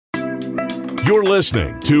You're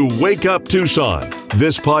listening to Wake Up Tucson.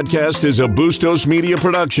 This podcast is a Bustos Media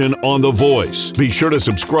production on The Voice. Be sure to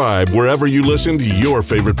subscribe wherever you listen to your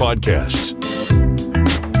favorite podcasts.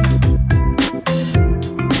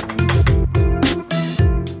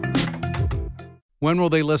 When will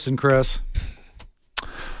they listen, Chris?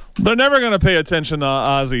 They're never going to pay attention to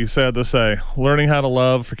Ozzy, sad to say. Learning how to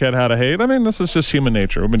love, forget how to hate. I mean, this is just human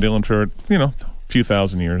nature. We've been dealing for, a few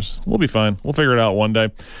thousand years. We'll be fine. We'll figure it out one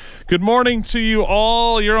day. Good morning to you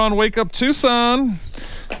all. You're on Wake Up Tucson.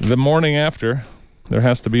 The morning after. There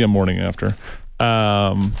has to be a morning after.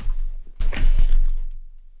 After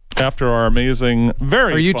our amazing,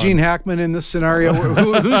 very Are you fun. Gene Hackman in this scenario?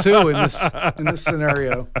 Who's who in this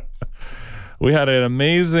scenario? We had an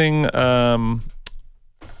amazing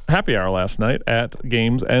happy hour last night at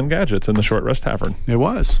Games and Gadgets in the Short Rest Tavern. It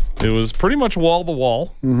was pretty much wall to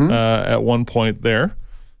wall at one point there,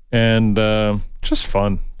 and just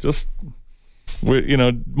fun. Just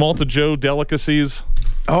Malta Joe delicacies.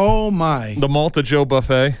 Oh my! The Malta Joe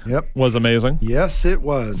buffet. Yep, was amazing. Yes, it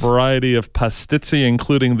was. Variety of pastizzi,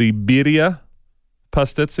 including the birria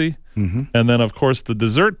pastizzi, and then of course the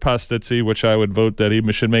dessert pastizzi, which I would vote that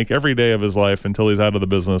he should make every day of his life until he's out of the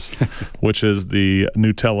business, which is the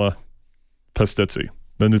Nutella pastizzi,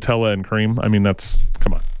 the Nutella and cream. I mean,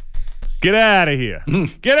 come on, get out of here,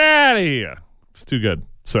 get out of here. It's too good.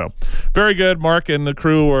 So very good. Mark and the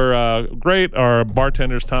crew were great. Our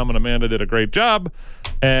bartenders Tom and Amanda did a great job,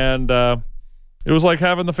 and it was like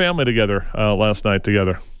having the family together last night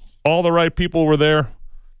together. All the right people were there,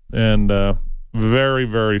 and very,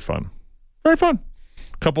 very fun. Very fun.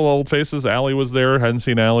 A couple old faces. Allie was there. Hadn't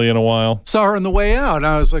seen Allie in a while. Saw her on the way out.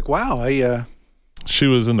 I was like, wow. She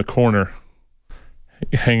was in the corner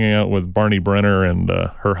hanging out with Barney Brenner and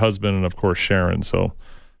her husband and, of course, Sharon. So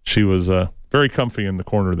she was very comfy in the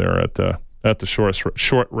corner there at the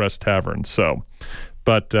Short Rest Tavern. So,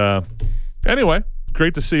 but anyway,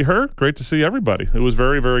 great to see her. Great to see everybody. It was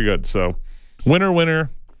very, very good. So winner.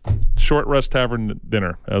 Short Rest Tavern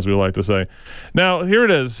dinner, as we like to say. Now, here it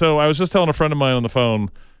is. So I was just telling a friend of mine on the phone,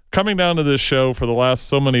 coming down to this show for the last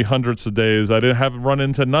so many hundreds of days, I haven't run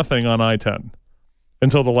into nothing on I-10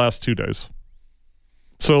 until the last 2 days.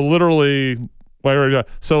 So literally,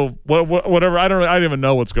 so whatever, I don't even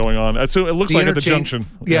know what's going on. So it looks like at the junction.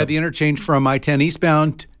 Yeah, the interchange from I-10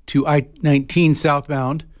 eastbound to I-19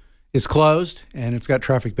 southbound is closed, and it's got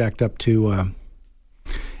traffic backed up to...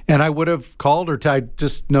 And I would have called, I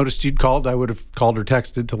just noticed you'd called. I would have called or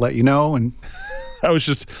texted to let you know. And I was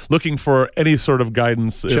just looking for any sort of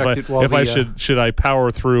guidance should I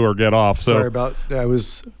power through or get off. So sorry about. I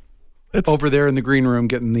was over there in the green room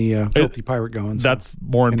getting the Filthy Pirate going. So. That's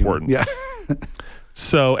more important. Yeah.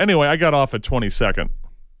 So anyway, I got off at 22nd.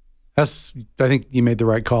 I think you made the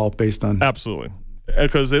right call based on absolutely,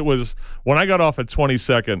 because it was when I got off at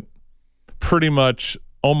 22nd, pretty much.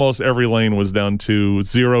 Almost every lane was down to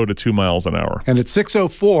 0 to 2 miles an hour. And at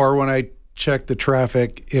 6:04, when I checked the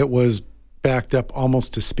traffic, it was backed up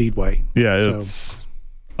almost to Speedway. Yeah, it's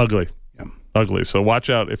ugly. Yeah. Ugly. So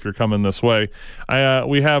watch out if you're coming this way.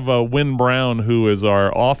 We have Wynn Brown, who is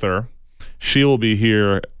our author. She will be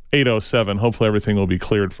here 8:07. Hopefully everything will be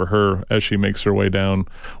cleared for her as she makes her way down.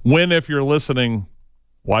 Wynn, if you're listening,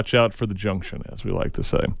 watch out for the junction, as we like to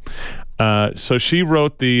say. So she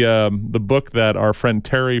wrote the book that our friend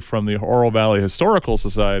Terry from the Oro Valley Historical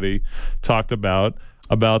Society talked about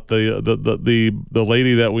the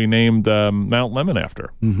lady that we named Mount Lemmon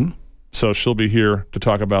after. Mm-hmm. So she'll be here to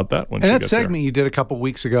talk about that when she gets there. And that segment you did a couple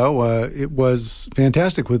weeks ago, it was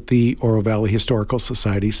fantastic with the Oro Valley Historical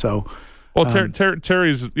Society. So. Well,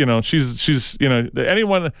 Terry's, she's,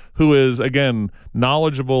 anyone who is, again,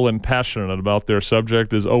 knowledgeable and passionate about their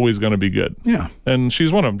subject is always going to be good. Yeah. And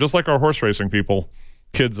she's one of them, just like our horse racing people,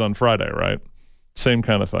 kids on Friday, right? Same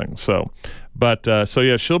kind of thing. So,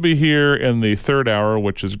 she'll be here in the third hour,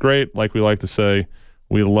 which is great. Like we like to say,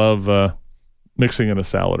 we love mixing in a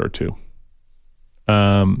salad or two.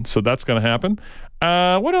 So that's going to happen.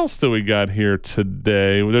 What else do we got here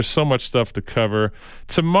today? There's so much stuff to cover.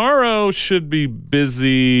 Tomorrow should be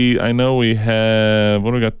busy. I know we have,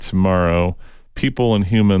 what do we got tomorrow? People and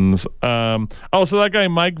Humans. So that guy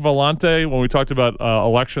Mike Vellante, when we talked about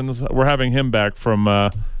elections, we're having him back from,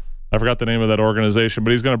 I forgot the name of that organization,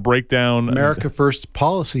 but he's going to break down. America First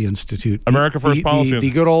Policy Institute. America First Policy Institute.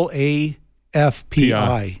 The good old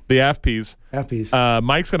FPI. The AFPs.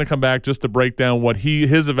 Mike's going to come back just to break down what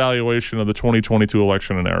his evaluation of the 2022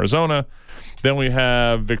 election in Arizona. Then we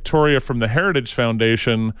have Victoria from the Heritage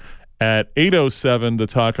Foundation at 8:07 to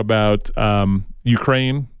talk about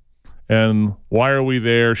Ukraine and why are we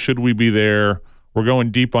there? Should we be there? We're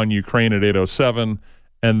going deep on Ukraine at 8:07.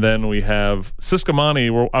 And then we have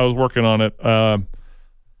Siskamani, where I was working on it.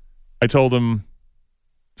 I told him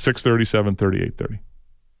 6:30, 7:30, 8:30.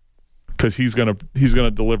 Because he's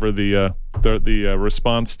gonna deliver the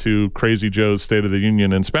response to Crazy Joe's State of the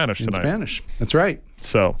Union in Spanish tonight. In Spanish, that's right.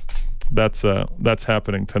 So that's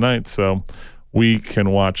happening tonight. So we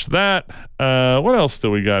can watch that. What else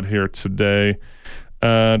do we got here today?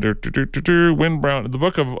 Win Brown. The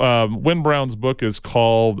book of Win Brown's book is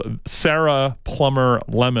called Sarah Plummer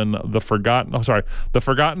Lemon, the Forgotten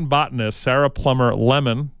Botanist. Sarah Plummer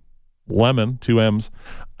Lemon, 2 M's,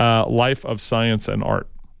 Life of Science and Art.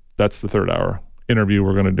 That's the third hour interview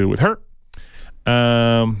we're going to do with her.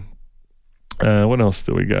 What else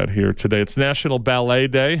do we got here today? It's National Ballet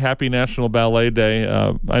Day. Happy National Ballet Day.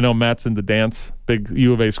 I know Matt's into dance, big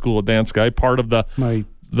U of A School of Dance guy, part of the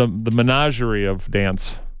menagerie of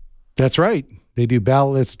dance. That's right. They do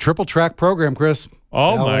ballet. It's a triple track program, Chris.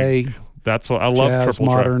 Oh, ballet, that's what I love. Jazz,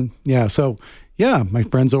 triple modern. track. Yeah. So, yeah, my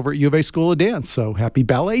friends over at U of A School of Dance. So happy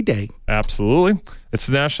Ballet Day. Absolutely. It's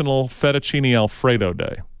National Fettuccine Alfredo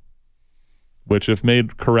Day, which, if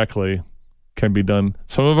made correctly, can be done.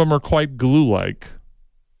 Some of them are quite glue-like,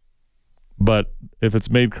 but if it's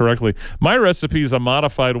made correctly. My recipe is a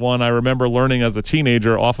modified one I remember learning as a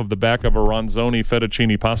teenager off of the back of a Ronzoni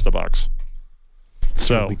fettuccine pasta box.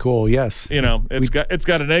 So that'd be cool. Yes. It's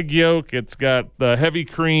got an egg yolk, it's got the heavy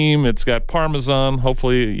cream, it's got Parmesan.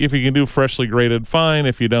 Hopefully, if you can do freshly grated, fine.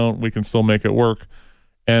 If you don't, we can still make it work.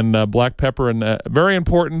 And black pepper, and a very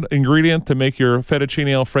important ingredient to make your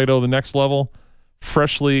fettuccine Alfredo the next level,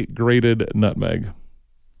 freshly grated nutmeg.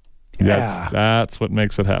 Yeah. That's what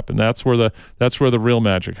makes it happen. That's where the real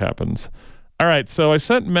magic happens. All right, so I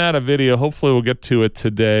sent Matt a video. Hopefully we'll get to it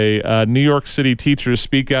today. New York City teachers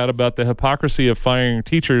speak out about the hypocrisy of firing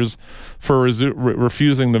teachers for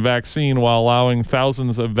refusing the vaccine while allowing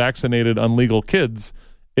thousands of vaccinated unlegal kids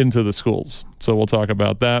into the schools. So we'll talk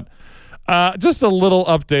about that. Just a little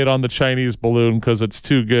update on the Chinese balloon because it's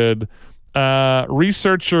too good.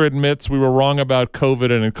 Researcher admits we were wrong about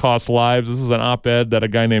COVID and it cost lives. This is an op-ed that a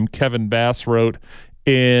guy named Kevin Bass wrote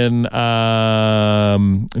in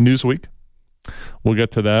Newsweek. We'll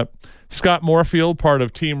get to that. Scott Moorfield, part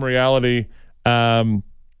of Team Reality. It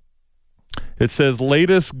says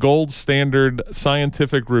latest gold standard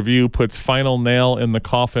scientific review puts final nail in the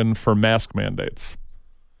coffin for mask mandates.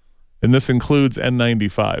 And this includes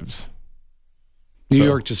N95s. New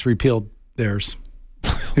York just repealed theirs.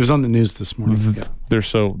 It was on the news this morning. Yeah. They're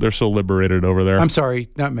so liberated over there. I'm sorry,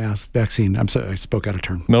 not mask, vaccine. I'm sorry, I spoke out of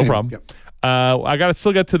turn. No problem. Yep. I got to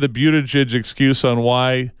still get to the Buttigieg excuse on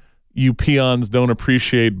why you peons don't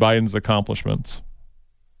appreciate Biden's accomplishments.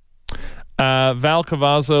 Val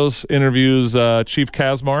Cavazos interviews Chief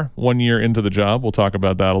Kazmar 1 year into the job. We'll talk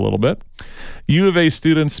about that a little bit. U of A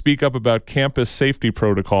students speak up about campus safety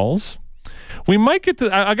protocols. We might get to,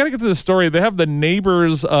 I got to get to the story. They have the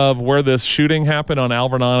neighbors of where this shooting happened on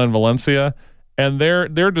Alvernon and Valencia, and their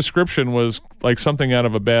description was like something out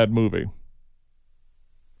of a bad movie.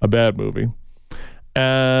 A bad movie.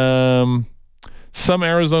 Some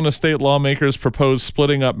Arizona state lawmakers proposed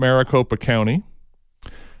splitting up Maricopa County.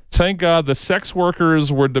 Thank God the sex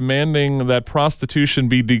workers were demanding that prostitution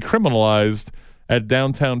be decriminalized at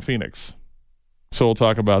downtown Phoenix. So we'll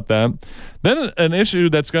talk about that. Then an issue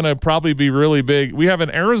that's going to probably be really big. We have an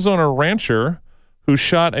Arizona rancher who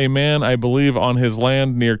shot a man, I believe, on his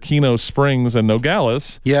land near Keno Springs and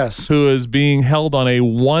Nogales. Yes. Who is being held on a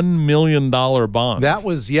 $1 million bond.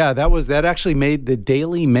 That actually made the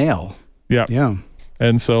Daily Mail. Yeah. Yeah.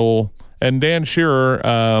 And so, and Dan Shearer,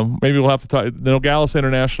 maybe we'll have to talk. The Nogales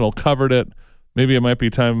International covered it. Maybe it might be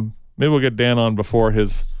time. Maybe we'll get Dan on before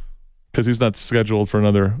his, because he's not scheduled for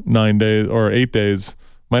another 9 days or 8 days.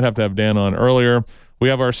 Might have to have Dan on earlier. We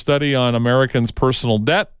have our study on Americans' personal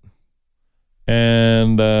debt.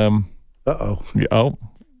 And,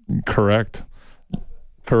 correct.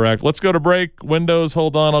 Let's go to break. Windows,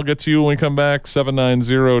 hold on. I'll get to you when we come back.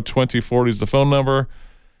 790-2040 is the phone number.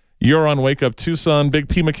 You're on Wake Up Tucson. Big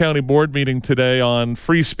Pima County board meeting today on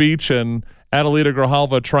free speech and Adelita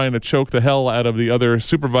Grijalva trying to choke the hell out of the other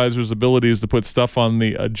supervisors' abilities to put stuff on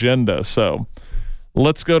the agenda. So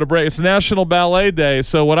let's go to break. It's National Ballet Day.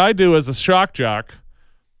 So what I do as a shock jock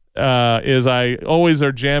is I always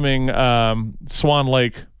are jamming Swan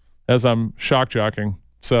Lake as I'm shock jocking.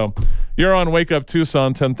 So you're on Wake Up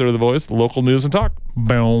Tucson, 10:30 The Voice, local news and talk.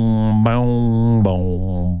 Boom, boom,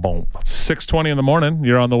 boom, boom. 6:20 in the morning.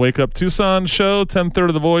 You're on the Wake Up Tucson show,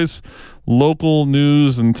 10:30 The Voice, local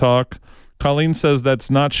news and talk. Colleen says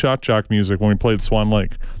that's not shock jock music when we played Swan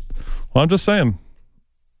Lake. Well, I'm just saying.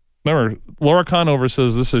 Remember, Laura Conover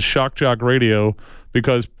says this is shock jock radio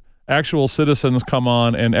because actual citizens come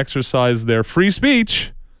on and exercise their free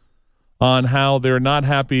speech on how they're not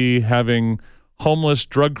happy having homeless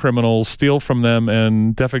drug criminals steal from them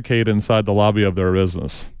and defecate inside the lobby of their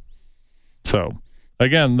business. So,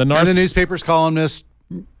 again, and the newspaper's columnist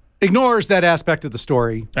ignores that aspect of the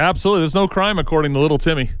story. Absolutely. There's no crime, according to Little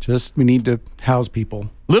Timmy. Just we need to house people.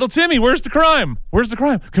 Little Timmy, where's the crime? Where's the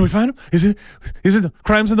crime? Can we find him? Is it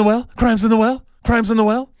crimes in the well? Crimes in the well? Crimes in the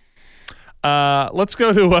well? Let's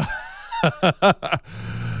go to...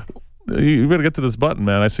 You better get to this button,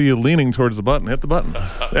 man. I see you leaning towards the button. Hit the button.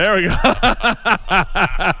 There we go.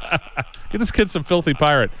 Get this kid some filthy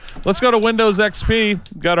pirate. Let's go to Windows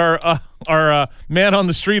XP. Got our man on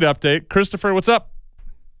the street update. Christopher, what's up?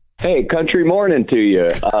 Hey, country morning to you.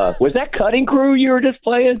 Was that Cutting Crew you were just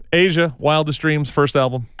playing? Asia, Wildest Dreams, first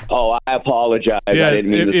album. Oh, I apologize. Yeah, I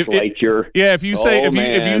didn't mean to slight your... Yeah, if you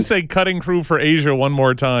say Cutting Crew for Asia one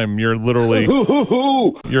more time, you're literally...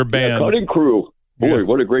 You're banned. Yeah, Cutting Crew. Boy, Yeah.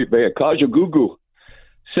 What a great band. Kaja Gugu.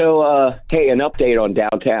 So, hey, an update on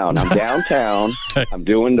downtown. I'm downtown. I'm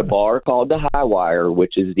doing the bar called the High Wire,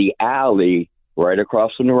 which is the alley right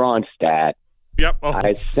across from the Ronstadt. Yep. Oh,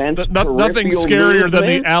 I sense nothing scarier than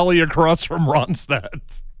the alley across from Ronstadt.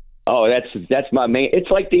 Oh, that's my main. It's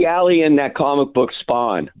like the alley in that comic book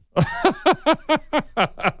Spawn.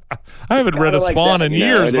 I haven't read a Spawn in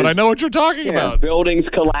years, but I know what you're talking about. Buildings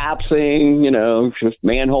collapsing, just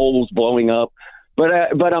manholes blowing up.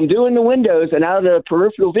 But I'm doing the windows, and out of the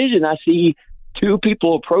peripheral vision, I see two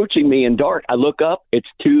people approaching me in dark. I look up. It's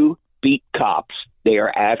two beat cops. They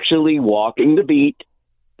are actually walking the beat.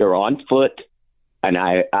 They're on foot. And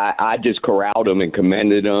I just corralled them and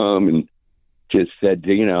commended them and just said,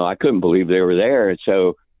 I couldn't believe they were there. And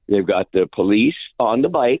so they've got the police on the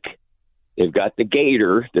bike. They've got the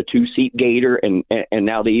Gator, the 2-seat Gator. And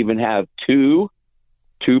now they even have two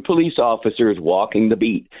police officers walking the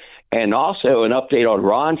beat. And also an update on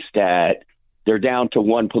Ronstadt. They're down to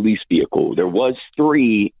one police vehicle. There was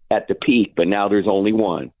 3 at the peak, but now there's only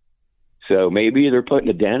 1. So maybe they're putting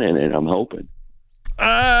a dent in it, I'm hoping.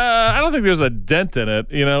 I don't think there's a dent in it.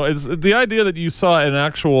 It's the idea that you saw an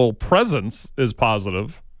actual presence is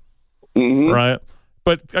positive, right?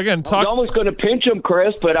 But again, I was almost going to pinch them,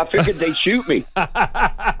 Chris, but I figured they'd shoot me.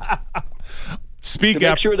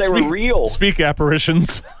 Make sure they were real. Speak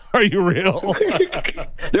apparitions. Are you real?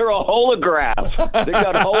 They're a holograph. They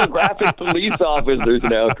got holographic police officers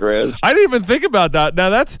now, Chris. I didn't even think about that. Now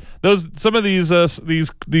that's some of these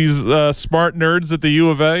smart nerds at the U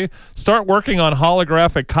of A start working on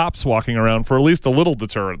holographic cops walking around for at least a little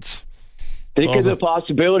deterrence. Think of the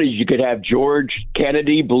possibilities. You could have George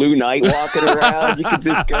Kennedy, Blue Knight walking around. You could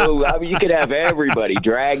just go. You could have everybody.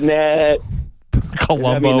 Dragnet.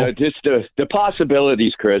 Columbo. Just the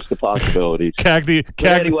possibilities, Chris. The possibilities. Cagney.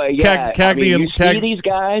 Anyway, yeah. Cagney and see these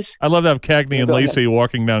guys. I'd love to have Cagney and Lacey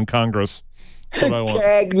walking down Congress. That's what I want.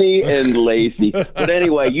 Cagney and Lacey. But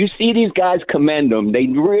anyway, you see these guys, commend them. They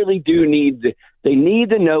really do need. They need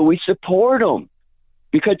to know we support them.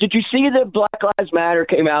 Because did you see that Black Lives Matter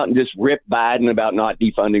came out and just ripped Biden about not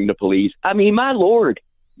defunding the police? I mean, my Lord.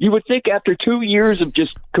 You would think after 2 years of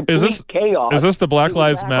just complete chaos. Is this the Black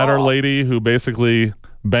Lives Matter lady who basically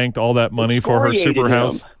banked all that money for her super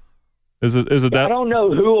house? Is it that? I don't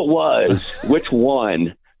know who it was, which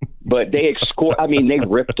one, but they they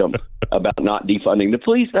ripped them about not defunding the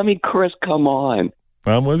police. I mean, Chris, come on.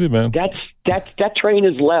 I'm with you, man. That train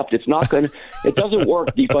is left. It's not going to. It doesn't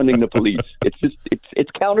work defunding the police. It's just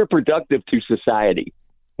it's counterproductive to society.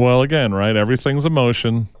 Well, again, right? Everything's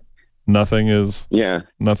emotion. Nothing is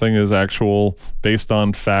actual based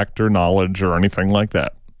on fact or knowledge or anything like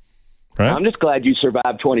that. Right? I'm just glad you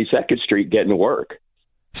survived 22nd Street getting to work.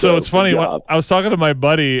 So it's funny. I was talking to my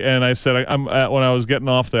buddy and I said, when I was getting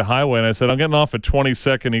off the highway, and I said, I'm getting off at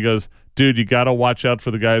 22nd. He goes, dude, you got to watch out for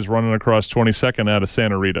the guys running across 22nd out of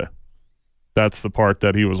Santa Rita. That's the part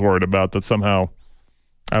that he was worried about, that somehow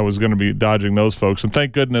I was going to be dodging those folks. And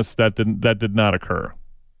thank goodness that did not occur.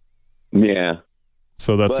 Yeah.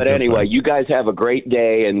 So that's. But anyway, you guys have a great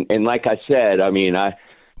day, and like I said, I mean,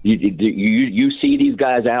 you see these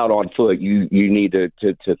guys out on foot, you need to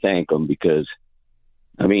thank them, because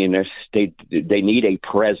I mean they need a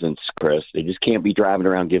presence, Chris. They just can't be driving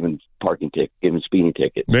around giving speeding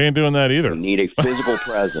tickets. They ain't doing that either. They need a physical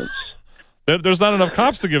presence. There's not enough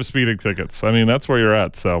cops to give speeding tickets. I mean, that's where you're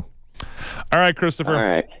at. So, all right, Christopher. All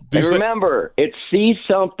right, and remember, it's see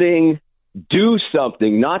something. Do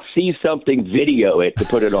something, not see something, video it to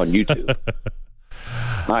put it on YouTube.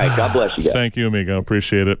 All right, God bless you guys. Thank you, amigo.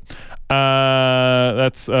 Appreciate it.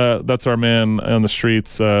 That's our man on the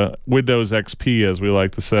streets, Windows XP, as we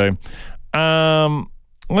like to say.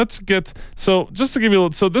 let's get, so just to give you,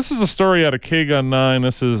 so this is a story out of KGUN 9.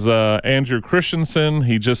 This is Andrew Christensen.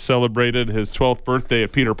 He just celebrated his 12th birthday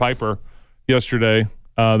at Peter Piper yesterday.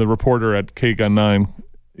 The reporter at KGUN 9.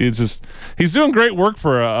 He's doing great work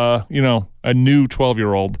for a new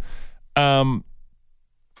 12-year-old.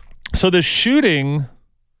 So the shooting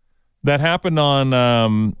that happened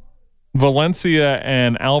on Valencia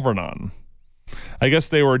and Alvernon, I guess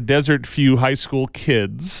they were Desert View High School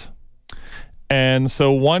kids. And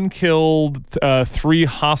so one killed, 3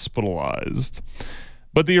 hospitalized.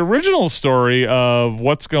 But the original story of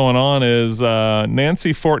what's going on is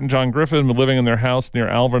Nancy Fort and John Griffin have been living in their house near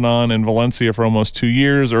Alvernon in Valencia for almost 2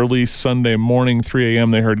 years. Early Sunday morning, 3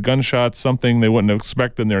 a.m., they heard gunshots, something they wouldn't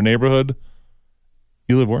expect in their neighborhood.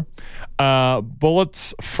 You live where?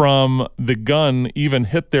 Bullets from the gun even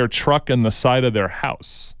hit their truck and the side of their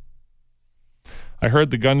house. I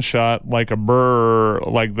heard the gunshot like a burr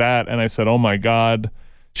like that, and I said, oh, my God.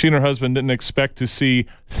 She and her husband didn't expect to see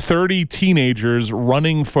 30 teenagers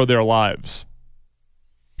running for their lives.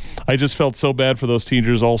 I just felt so bad for those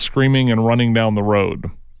teenagers all screaming and running down the road.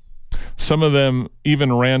 Some of them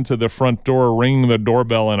even ran to the front door, ringing the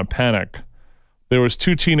doorbell in a panic. There was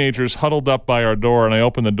 2 teenagers huddled up by our door, and I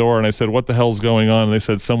opened the door, and I said, what the hell's going on? And they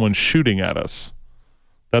said, someone's shooting at us.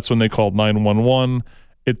 That's when they called 911.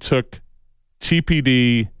 It took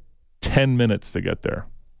TPD 10 minutes to get there.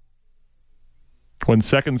 When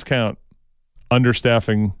seconds count,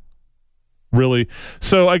 understaffing really.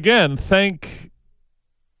 So again, first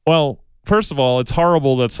of all, it's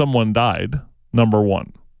horrible that someone died, number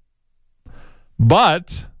one.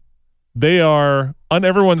 But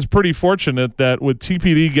everyone's pretty fortunate that with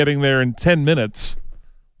TPD getting there in 10 minutes,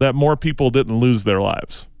 that more people didn't lose their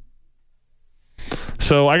lives.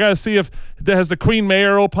 So I got to see has the Queen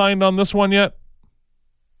Mayor opined on this one yet?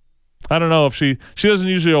 I don't know if she doesn't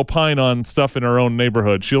usually opine on stuff in her own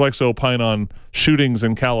neighborhood. She likes to opine on shootings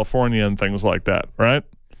in California and things like that, right?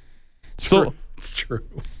 So it's true.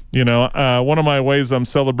 You know, one of my ways I'm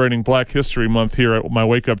celebrating Black History Month here at my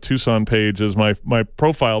Wake Up Tucson page is my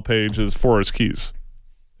profile page is Forrest Keys,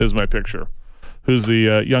 is my picture, who's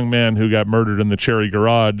the young man who got murdered in the Cherry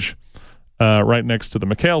Garage right next to the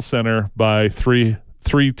McHale Center by three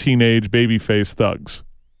teenage baby-faced thugs,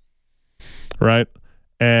 right?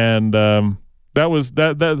 And that was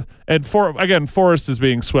that. And Forrest is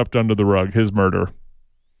being swept under the rug. His murder,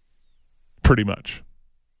 pretty much,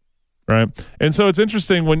 right? And so it's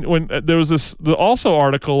interesting when there was this also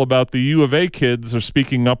article about the U of A kids are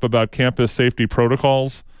speaking up about campus safety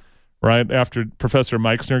protocols, right after Professor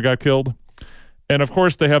Meixner got killed, and of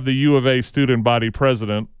course they have the U of A student body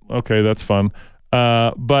president. Okay, that's fun.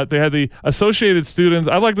 But they had the Associated Students.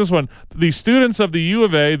 I like this one. The students of the U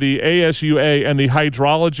of A, the ASUA, and the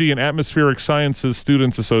Hydrology and Atmospheric Sciences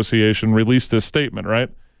Students Association released this statement, right?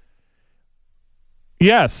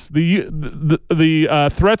 Yes, the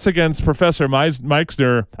threats against Professor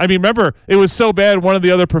Meixner. I mean, remember, it was so bad one of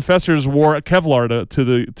the other professors wore a Kevlar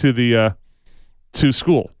to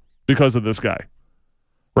school because of this guy,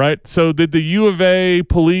 right? So did the U of A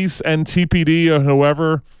police and TPD or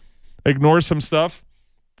whoever ignore some stuff?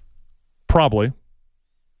 Probably.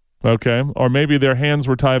 Okay. Or maybe their hands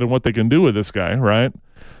were tied on what they can do with this guy, right?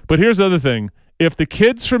 But here's the other thing. If the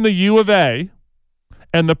kids from the U of A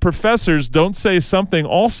and the professors don't say something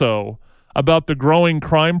also about the growing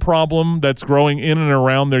crime problem that's growing in and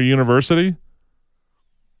around their university,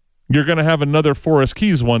 you're going to have another Forrest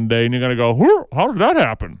Keys one day, and you're going to go, how did that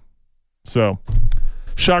happen? So,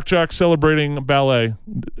 Shock Jock celebrating ballet,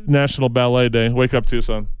 National Ballet Day. Wake Up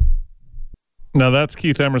Tucson. Now that's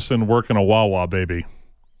Keith Emerson working a wah-wah, baby.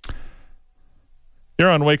 You're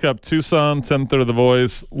on Wake Up Tucson, 1030 The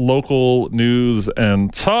Voice, local news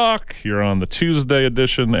and talk. You're on the Tuesday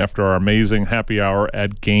edition after our amazing happy hour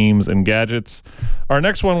at Games and Gadgets. Our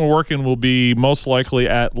next one we're working will be most likely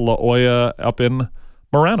at La Jolla up in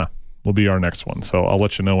Marana will be our next one. So I'll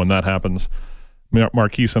let you know when that happens.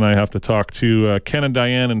 Marquise and I have to talk to Ken and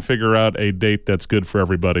Diane and figure out a date that's good for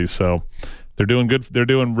everybody. So they're doing good. They're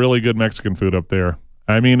doing really good Mexican food up there.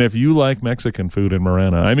 I mean, if you like Mexican food in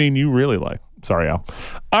Marana, I mean, you really like. Sorry, Al.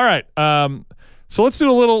 All right. So let's do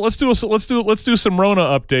some Rona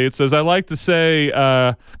updates. As I like to say,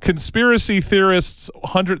 conspiracy theorists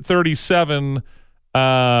 137,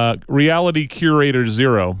 reality curator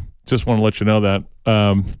 0. Just want to let you know that.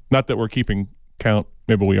 Not that we're keeping count.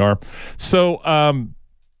 Maybe we are. So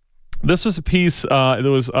this was a piece. It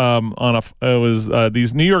was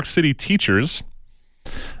these New York City teachers,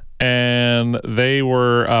 and they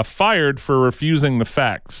were fired for refusing the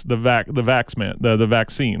vaccine,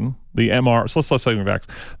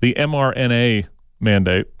 the mRNA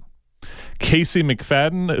mandate. Casey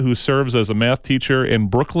McFadden, who serves as a math teacher in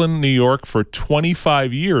Brooklyn, New York for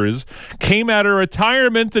 25 years, came out of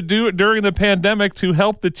retirement to do it during the pandemic to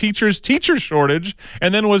help the teacher shortage,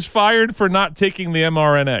 and then was fired for not taking the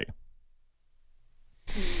mRNA.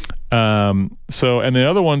 And the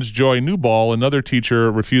other one's Joy Newball, another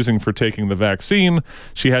teacher refusing for taking the vaccine.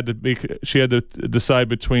 She had to decide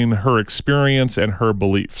between her experience and her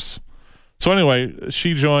beliefs. So anyway,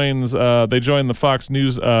 they joined the Fox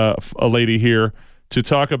News a lady here to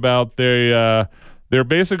talk about they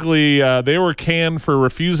were canned for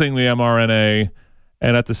refusing the mRNA,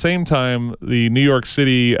 and at the same time, the New York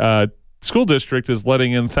City school district is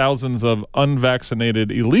letting in thousands of unvaccinated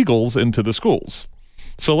illegals into the schools.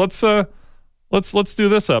 So let's do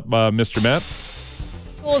this up, Mr. Matt.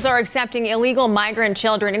 Schools are accepting illegal migrant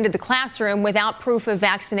children into the classroom without proof of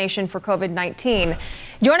vaccination for COVID-19.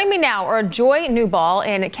 Joining me now are Joy Newball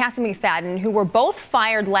and Cassie McFadden, who were both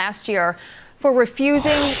fired last year for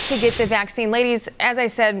refusing to get the vaccine. Ladies, as I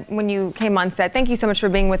said when you came on set, thank you so much for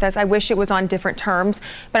being with us. I wish it was on different terms,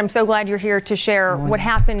 but I'm so glad you're here to share what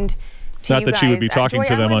happened to you guys. Not that she would be talking Joy,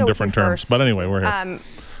 to them on different terms, but anyway, we're here.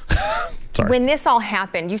 Sorry. When this all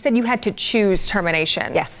happened, you said you had to choose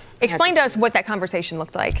termination. Yes. Explain to us what that conversation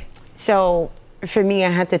looked like. So for me, I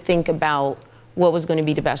had to think about what was going to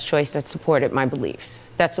be the best choice that supported my beliefs,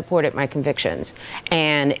 that supported my convictions.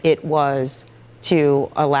 And it was to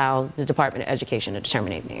allow the Department of Education to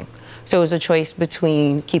terminate me. So it was a choice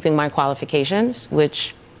between keeping my qualifications,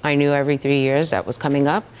 which I knew every 3 years that was coming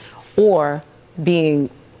up, or being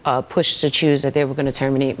pushed to choose that they were going to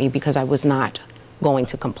terminate me because I was not going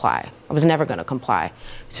to comply. I was never going to comply.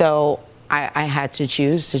 So I had to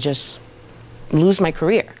choose to just lose my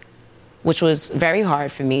career, which was very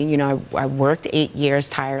hard for me. You know, I worked 8 years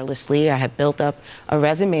tirelessly. I had built up a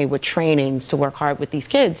resume with trainings to work hard with these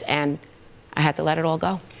kids, and I had to let it all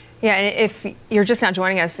go. Yeah, and if you're just now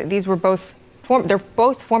joining us, these were they're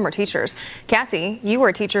both former teachers. Cassie, you were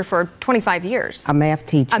a teacher for 25 years. A math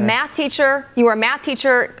teacher. A math teacher. You were a math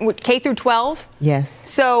teacher, K through 12? Yes.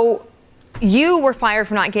 So you were fired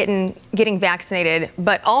for not getting vaccinated,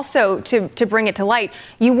 but also to bring it to light,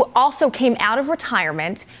 you also came out of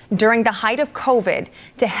retirement during the height of COVID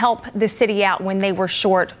to help the city out when they were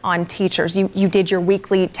short on teachers. You did your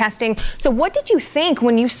weekly testing. So what did you think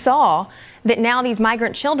when you saw that now these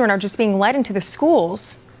migrant children are just being led into the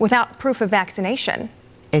schools without proof of vaccination?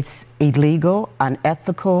 It's illegal,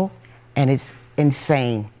 unethical, and it's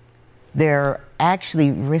insane. They're actually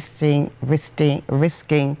risking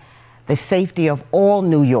the safety of all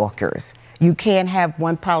New Yorkers. You can't have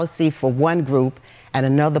one policy for one group and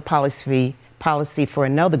another policy for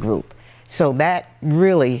another group. So that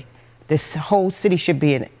really, this whole city should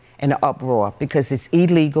be in an uproar because it's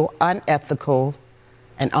illegal, unethical,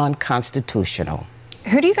 and unconstitutional.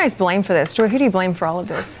 Who do you guys blame for this? Joy, who do you blame for all of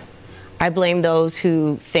this? I blame those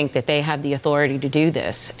who think that they have the authority to do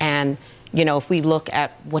this. And, you know, if we look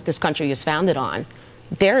at what this country is founded on,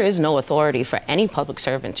 there is no authority for any public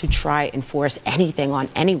servant to try and force anything on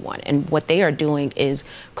anyone. And what they are doing is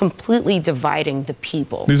completely dividing the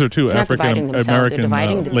people. These are two African American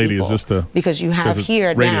ladies, because you have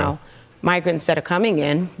here now migrants that are coming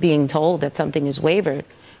in being told that something is waived,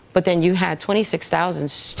 but then you had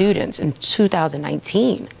 26,000 students in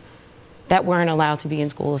 2019 that weren't allowed to be in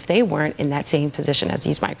school if they weren't in that same position as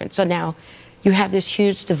these migrants. So now you have this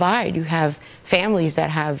huge divide. You have families that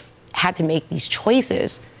have had to make these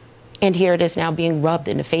choices, and here it is now being rubbed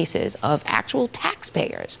in the faces of actual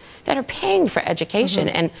taxpayers that are paying for education.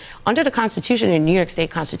 Mm-hmm. And under the Constitution, in New York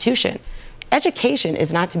State Constitution, education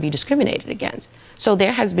is not to be discriminated against. So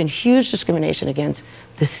there has been huge discrimination against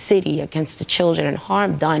the city, against the children, and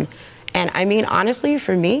harm done. And I mean, honestly,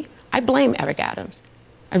 for me, I blame Eric Adams.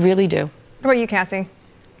 I really do. What about you, Cassie?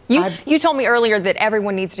 You told me earlier that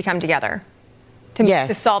everyone needs to come together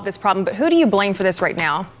to solve this problem, but who do you blame for this right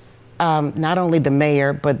now? Not only the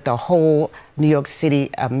mayor, but the whole New York City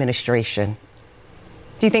administration.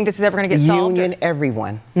 Do you think this is ever going to get solved? Union,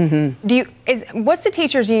 everyone. Mm-hmm. What's the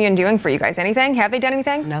teachers union doing for you guys? Anything? Have they done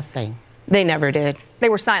anything? Nothing. They never did. They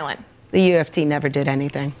were silent. The UFT never did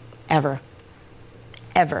anything. Ever.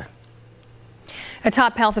 Ever. A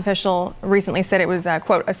top health official recently said it was,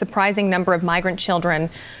 quote, a surprising number of migrant children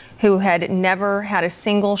who had never had a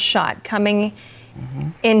single shot coming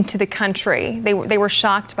into the country. They were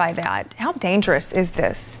shocked by that. How dangerous is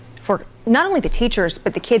this for not only the teachers,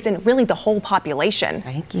 but the kids and really the whole population?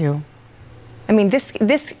 Thank you. I mean, this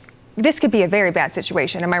could be a very bad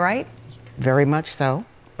situation. Am I right? Very much so.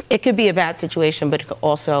 It could be a bad situation, but it could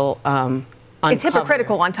also it's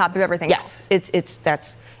hypocritical on top of everything else.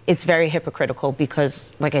 Yes, it's very hypocritical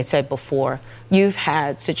because, like I said before, you've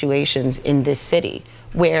had situations in this city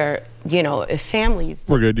where, if families...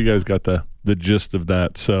 We're good. You guys got the gist of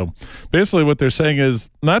that. So basically what they're saying is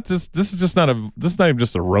this is not even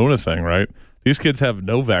just a Rona thing, right? These kids have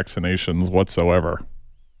no vaccinations whatsoever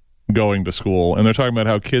going to school. And they're talking about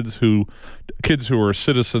how kids who are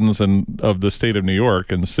citizens of the state of New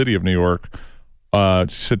York and the city of New York,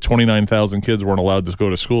 she said 29,000 kids weren't allowed to go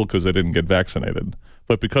to school because they didn't get vaccinated.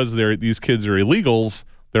 But because these kids are illegals,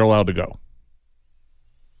 they're allowed to go.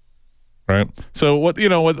 Right. So what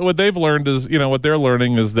they've learned is, what they're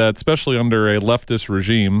learning is that, especially under a leftist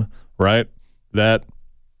regime, right, that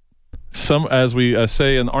as we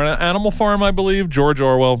say in our Animal Farm, I believe, George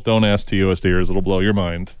Orwell, don't ask TUSDers, it'll blow your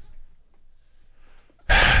mind.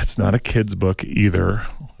 It's not a kid's book either.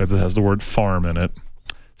 It has the word farm in it.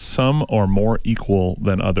 Some are more equal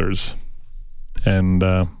than others. And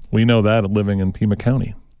we know that living in Pima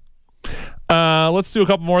County. Let's do a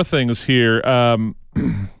couple more things here.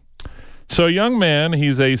 So a young man,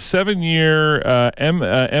 he's a 7-year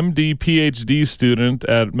MD PhD student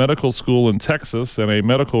at medical school in Texas and a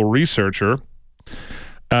medical researcher,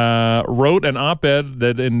 wrote an op-ed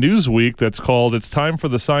that in Newsweek that's called "It's Time for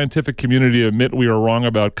the Scientific Community to Admit We Are Wrong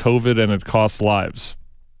About COVID and It Costs Lives."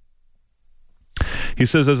 He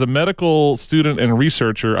says, as a medical student and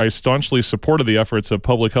researcher, I staunchly supported the efforts of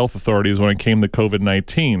public health authorities when it came to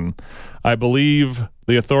COVID-19. I believe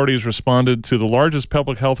the authorities responded to the largest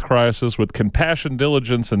public health crisis with compassion,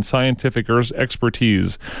 diligence, and scientific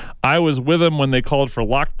expertise. I was with them when they called for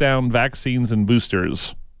lockdown, vaccines, and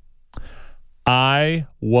boosters. I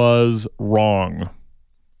was wrong.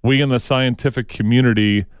 We in the scientific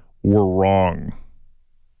community were wrong.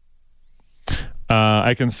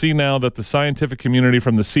 I can see now that the scientific community,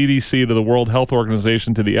 from the CDC to the World Health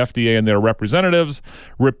Organization to the FDA and their representatives,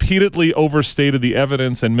 repeatedly overstated the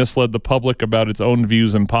evidence and misled the public about its own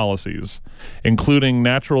views and policies, including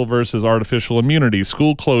natural versus artificial immunity,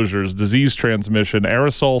 school closures, disease transmission,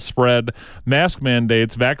 aerosol spread, mask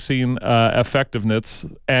mandates, vaccine effectiveness,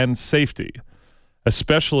 and safety,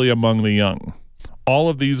 especially among the young. All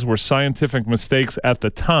of these were scientific mistakes at the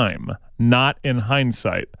time, not in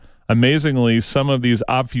hindsight. Amazingly, some of these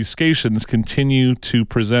obfuscations continue to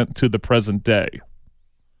present to the present day.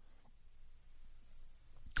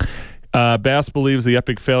 Bass believes the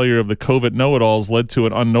epic failure of the COVID know-it-alls led to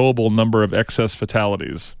an unknowable number of excess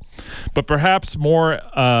fatalities. But perhaps more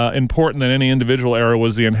important than any individual error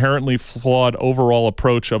was the inherently flawed overall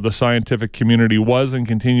approach of the scientific community was and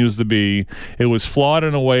continues to be. It was flawed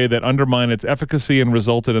in a way that undermined its efficacy and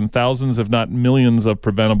resulted in thousands, if not millions, of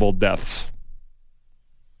preventable deaths.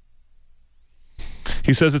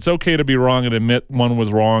 He says it's okay to be wrong and admit one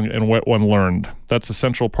was wrong and what one learned. That's a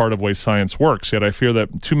central part of the way science works, yet I fear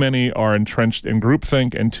that too many are entrenched in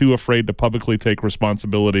groupthink and too afraid to publicly take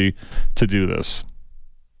responsibility to do this.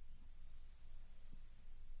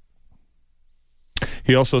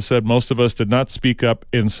 He also said most of us did not speak up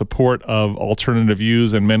in support of alternative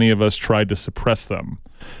views, and many of us tried to suppress them.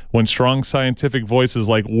 When strong scientific voices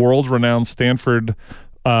like world-renowned Stanford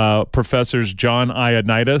professors John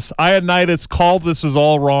Ioannidis called this is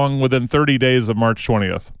all wrong within 30 days of March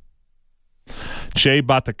 20th. Jay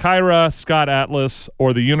Bhattacharya, Scott Atlas,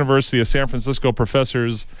 or the University of San Francisco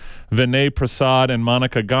professors Vinay Prasad and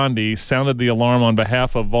Monica Gandhi sounded the alarm on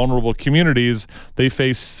behalf of vulnerable communities. They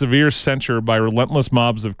face severe censure by relentless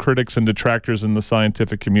mobs of critics and detractors in the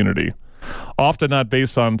scientific community, often not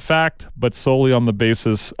based on fact, but solely on the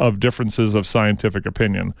basis of differences of scientific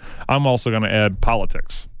opinion. I'm also going to add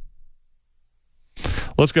politics.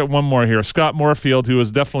 Let's get one more here. Scott Moorfield, who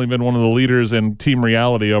has definitely been one of the leaders in Team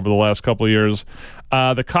Reality over the last couple of years.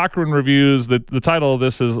 The Cochrane Reviews, the title of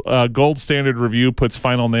this is Gold Standard Review Puts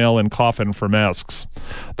Final Nail in Coffin for Masks.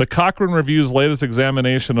 The Cochrane Review's latest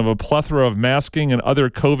examination of a plethora of masking and other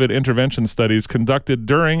COVID intervention studies conducted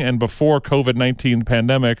during and before COVID-19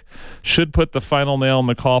 pandemic should put the final nail in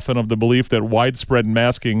the coffin of the belief that widespread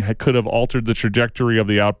masking could have altered the trajectory of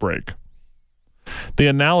the outbreak. The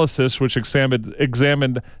analysis, which examined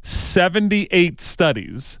 78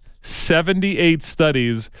 studies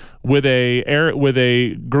with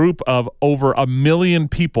a group of over 1 million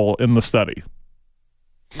people in the study,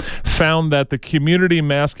 found that the community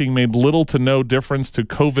masking made little to no difference to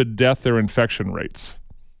COVID death or infection rates.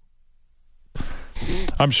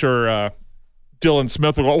 I'm sure Dylan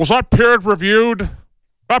Smith will go, was that peer-reviewed?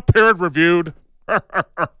 Not peer-reviewed.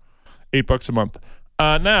 $8 a month.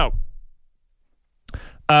 Now,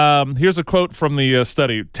 here's a quote from the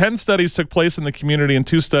study. 10 studies took place in the community and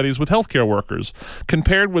 2 studies with healthcare workers.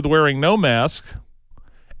 Compared with wearing no mask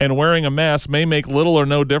and wearing a mask may make little or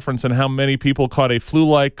no difference in how many people caught a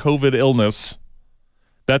flu-like COVID illness.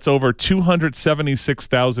 That's over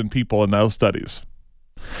 276,000 people in those studies.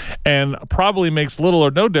 And probably makes little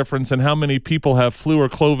or no difference in how many people have flu or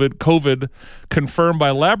COVID confirmed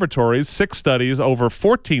by laboratories. 6 studies, over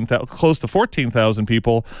close to 14,000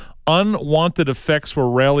 people. Unwanted effects were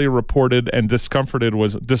rarely reported, and discomfort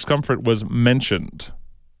was mentioned.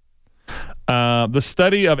 The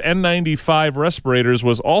study of N95 respirators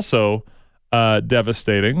was also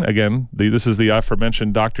devastating. Again, this is the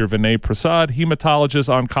aforementioned Dr. Vinay Prasad, hematologist,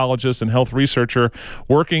 oncologist, and health researcher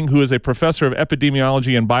who is a professor of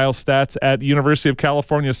epidemiology and biostats at University of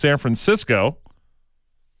California, San Francisco,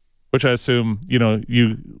 which I assume,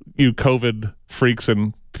 you COVID freaks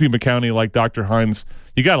in Pima County like Dr. Hines,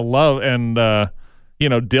 you got to love, and,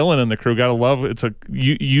 Dylan and the crew got to love. It's a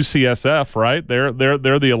UCSF, right? They're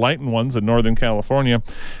the enlightened ones in Northern California.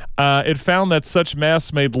 It found that such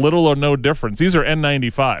masks made little or no difference. These are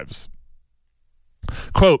N95s.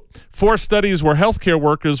 Quote, 4 studies were healthcare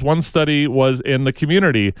workers. 1 study was in the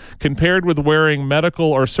community. Compared with wearing medical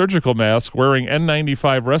or surgical masks, wearing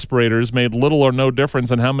N95 respirators made little or no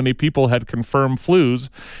difference in how many people had confirmed flus.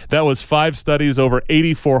 That was 5 studies over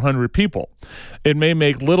 8,400 people. It may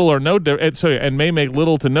make little or no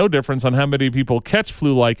to no difference on how many people catch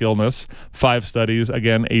flu-like illness. 5 studies,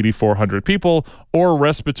 again, 8,400 people, or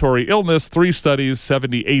respiratory illness. 3 studies,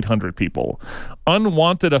 7,800 people.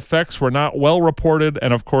 Unwanted effects were not well reported,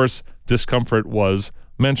 and of course, discomfort was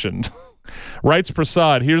mentioned. Writes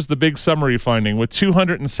Prasad, here's the big summary finding. With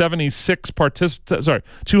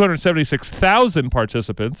 276,000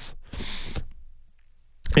 participants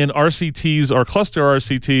in RCTs or cluster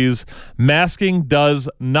RCTs, masking does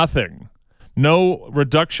nothing. No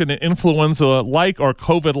reduction in influenza-like or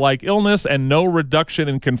COVID-like illness, and no reduction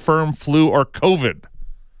in confirmed flu or COVID.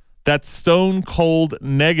 That's stone cold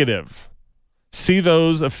negative. See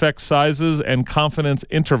those effect sizes and confidence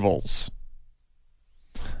intervals.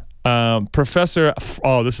 Professor,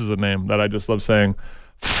 this is a name that I just love saying,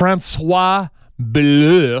 Francois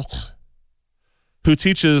Bleur, who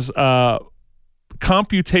teaches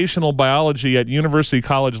computational biology at University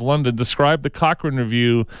College London, described the Cochrane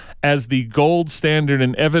Review as the gold standard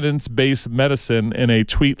in evidence-based medicine in a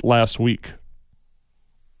tweet last week.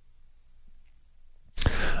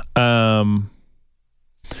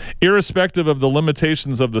 Irrespective of the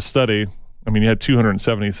limitations of the study, I mean, you had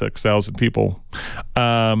 276,000 people.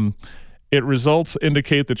 Results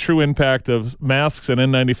indicate the true impact of masks and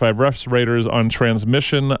N95 respirators on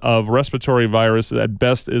transmission of respiratory virus at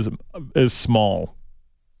best is small.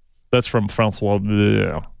 That's from Francois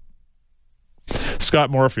Bleu.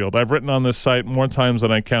 Scott Moorfield, I've written on this site more times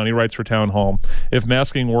than I count. He writes for Town Hall. If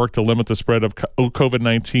masking worked to limit the spread of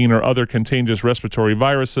COVID-19 or other contagious respiratory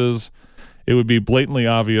viruses, it would be blatantly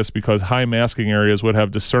obvious because high masking areas would have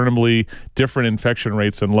discernibly different infection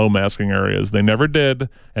rates than low masking areas. They never did,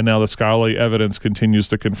 and now the scholarly evidence continues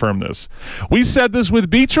to confirm this. We said this with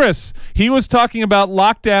Beatrice. He was talking about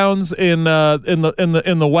lockdowns in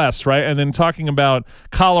the West, right? And then talking about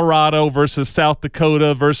Colorado versus South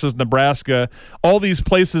Dakota versus Nebraska, all these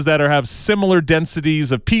places that have similar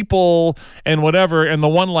densities of people and whatever, and the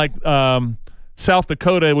one like South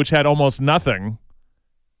Dakota, which had almost nothing,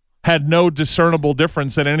 had no discernible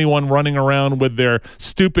difference in anyone running around with their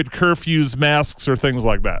stupid curfews, masks, or things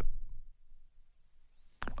like that.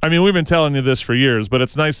 I mean, we've been telling you this for years, but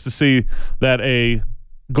it's nice to see that a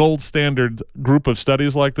gold standard group of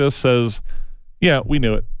studies like this says, yeah, we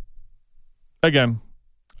knew it. Again,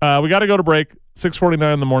 we got to go to break,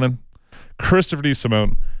 6:49 in the morning. Christopher D.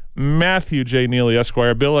 Simone, Matthew J. Neely,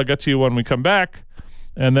 Esquire. Bill, I'll get to you when we come back.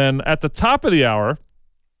 And then at the top of the hour,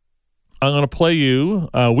 we are going to play you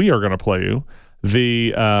you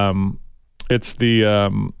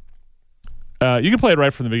can play it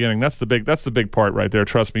right from the beginning. That's the big part right there.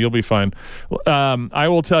 Trust me, you'll be fine. I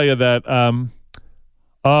will tell you that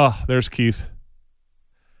there's Keith.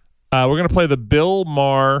 We're going to play the Bill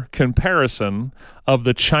Maher comparison of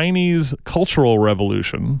the Chinese Cultural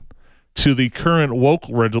Revolution to the current woke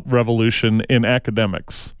revolution in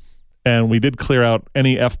academics. And we did clear out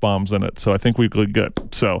any F-bombs in it, so I think we did good.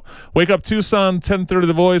 So, Wake Up Tucson, 10:30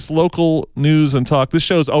 The Voice, local news and talk. This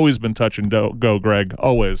show's always been touch and go, Greg,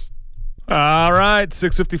 always. All right,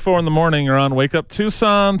 6:54 in the morning. You're on Wake Up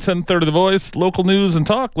Tucson, 10:30 The Voice, local news and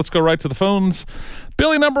talk. Let's go right to the phones.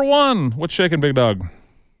 Billy number 1, what's shaking, big dog?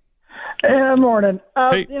 Good morning.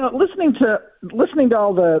 Hey. Listening to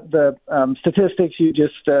all the statistics you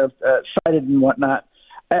just cited and whatnot,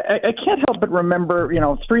 I can't help but remember,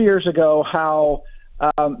 3 years ago how,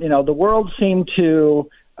 the world seemed to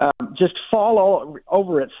just fall all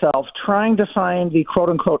over itself trying to find the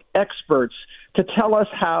quote-unquote experts to tell us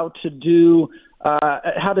how to deal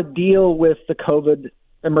with the COVID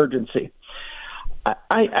emergency.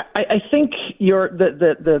 I think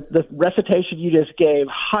the recitation you just gave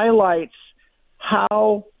highlights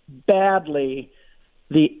how badly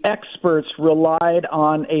the experts relied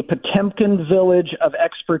on a Potemkin village of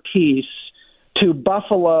expertise to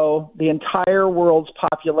buffalo the entire world's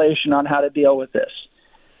population on how to deal with this.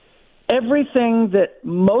 Everything that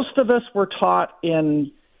most of us were taught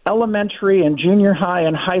in elementary and junior high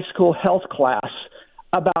and high school health class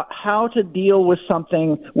about how to deal with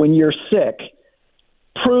something when you're sick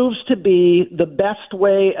proves to be the best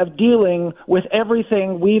way of dealing with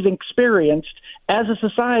everything we've experienced as a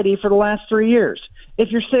society for the last 3 years. If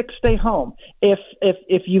you're sick, stay home.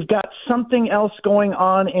 If you've got something else going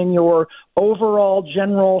on in your overall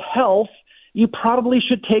general health, you probably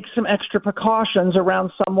should take some extra precautions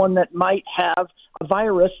around someone that might have a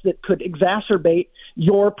virus that could exacerbate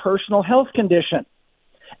your personal health condition,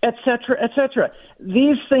 et cetera, et cetera.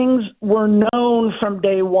 These things were known from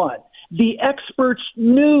day one. The experts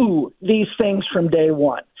knew these things from day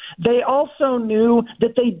one. They also knew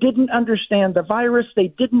that they didn't understand the virus. They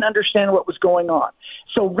didn't understand what was going on.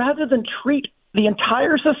 So rather than treat the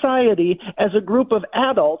entire society as a group of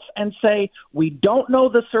adults and say, we don't know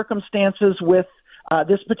the circumstances with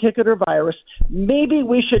this particular virus, maybe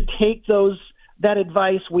we should take that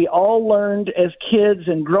advice we all learned as kids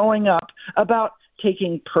and growing up about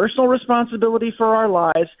taking personal responsibility for our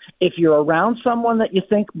lives. If you're around someone that you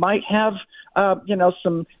think might have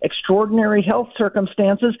some extraordinary health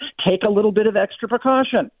circumstances, take a little bit of extra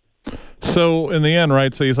precaution. So in the end,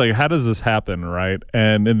 right, so he's like, how does this happen, right?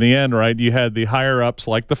 And in the end, right, you had the higher-ups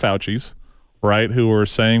like the Faucis, right, who were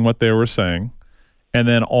saying what they were saying. And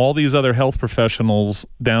then all these other health professionals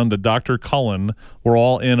down to Dr. Cullen were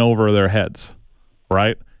all in over their heads,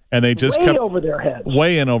 right? And they just kept over their heads.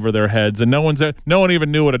 Way in over their heads. And no one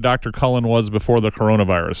even knew what a Dr. Cullen was before the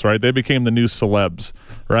coronavirus, right? They became the new celebs,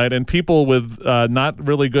 right? And people with not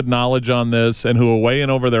really good knowledge on this and who were way in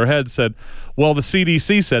over their heads said, well, the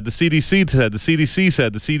CDC said, the CDC said, the CDC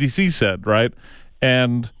said, the CDC said, right?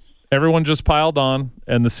 And everyone just piled on,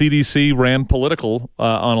 and the CDC ran political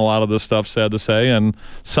on a lot of this stuff, sad to say, and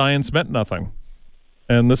science meant nothing.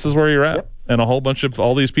 And this is where you're at. Yep. And a whole bunch of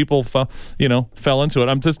all these people fell into it.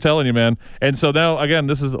 I'm just telling you, man. And so now, again,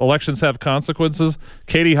 elections have consequences.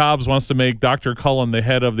 Katie Hobbs wants to make Dr. Cullen the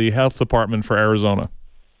head of the health department for Arizona.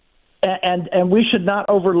 And we should not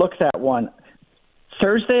overlook that one.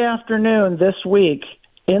 Thursday afternoon this week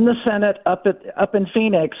in the Senate up in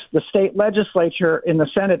Phoenix, the state legislature in the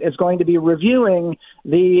Senate is going to be reviewing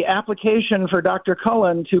the application for Dr.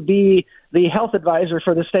 Cullen to be the health advisor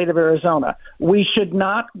for the state of Arizona. We should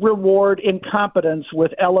not reward incompetence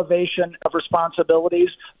with elevation of responsibilities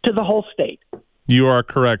to the whole state. You are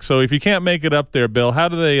correct. So if you can't make it up there, Bill, how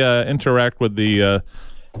do they interact with the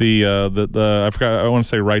I forgot, I want to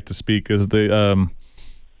say right to speak is the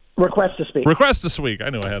request to speak. Request to speak.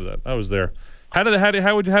 I knew I had that. I was there. How do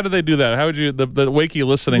they do that? How would you the Wakey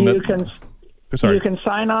listening? You can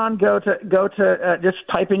sign on. Go to just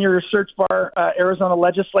type in your search bar Arizona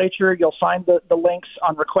Legislature. You'll find the links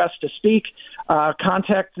on request to speak.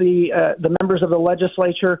 Contact the members of the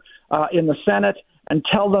legislature in the Senate and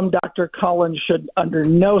tell them Dr. Cullen should under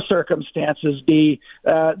no circumstances be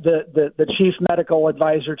the chief medical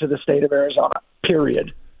advisor to the state of Arizona.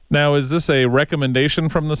 Period. Now, is this a recommendation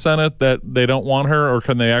from the Senate that they don't want her, or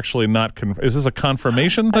can they actually not? Is this a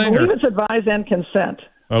confirmation thing? I believe it's advise and consent.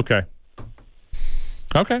 Okay.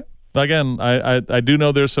 Again, I do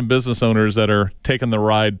know there's some business owners that are taking the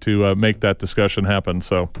ride to make that discussion happen.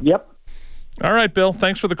 So. Yep. All right, Bill.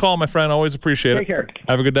 Thanks for the call, my friend. Always appreciate it. Take care.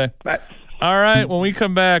 Have a good day. Bye. All right. When we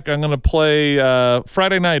come back, I'm going to play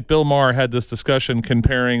Friday night. Bill Maher had this discussion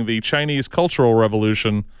comparing the Chinese Cultural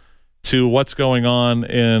Revolution to what's going on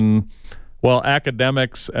in,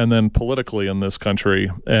 academics and then politically in this country,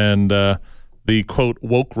 and the, quote,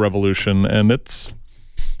 woke revolution, and it's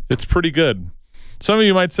pretty good. Some of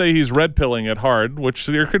you might say he's red-pilling it hard, which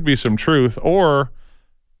there could be some truth, or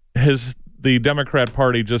has the Democrat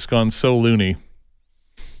Party just gone so loony,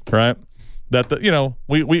 right? That,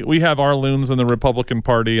 we have our loons in the Republican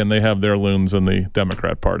Party, and they have their loons in the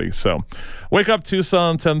Democrat Party. So wake up,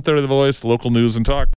 Tucson, 10:30 The Voice, local news and talk.